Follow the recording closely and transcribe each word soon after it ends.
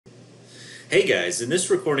Hey guys, in this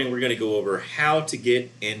recording we're going to go over how to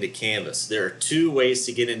get into Canvas. There are two ways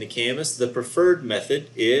to get into Canvas. The preferred method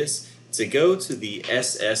is to go to the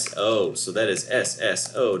SSO, so that is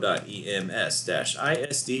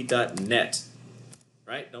sso.ems-isd.net.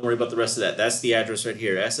 Right? Don't worry about the rest of that. That's the address right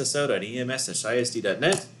here,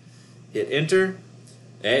 sso.ems-isd.net. Hit enter,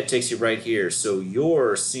 and it takes you right here. So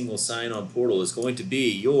your single sign-on portal is going to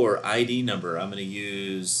be your ID number. I'm going to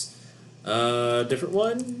use a different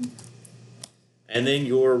one. And then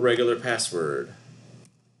your regular password.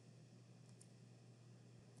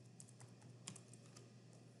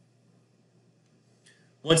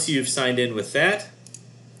 Once you've signed in with that,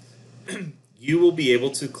 you will be able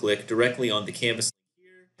to click directly on the Canvas link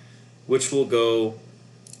here, which will go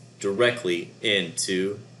directly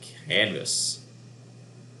into Canvas.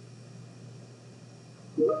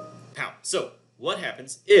 Now, so what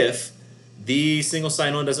happens if the single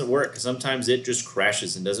sign-on doesn't work? Because sometimes it just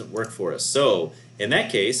crashes and doesn't work for us. So in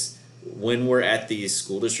that case, when we're at the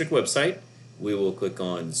school district website, we will click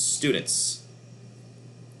on Students,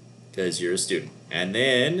 because you're a student. And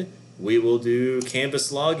then we will do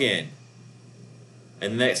Canvas Login.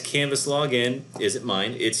 And the next Canvas Login isn't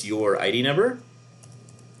mine, it's your ID number,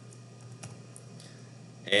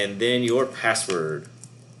 and then your password.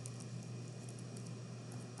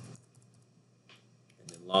 And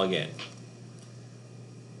then log in.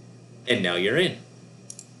 And now you're in.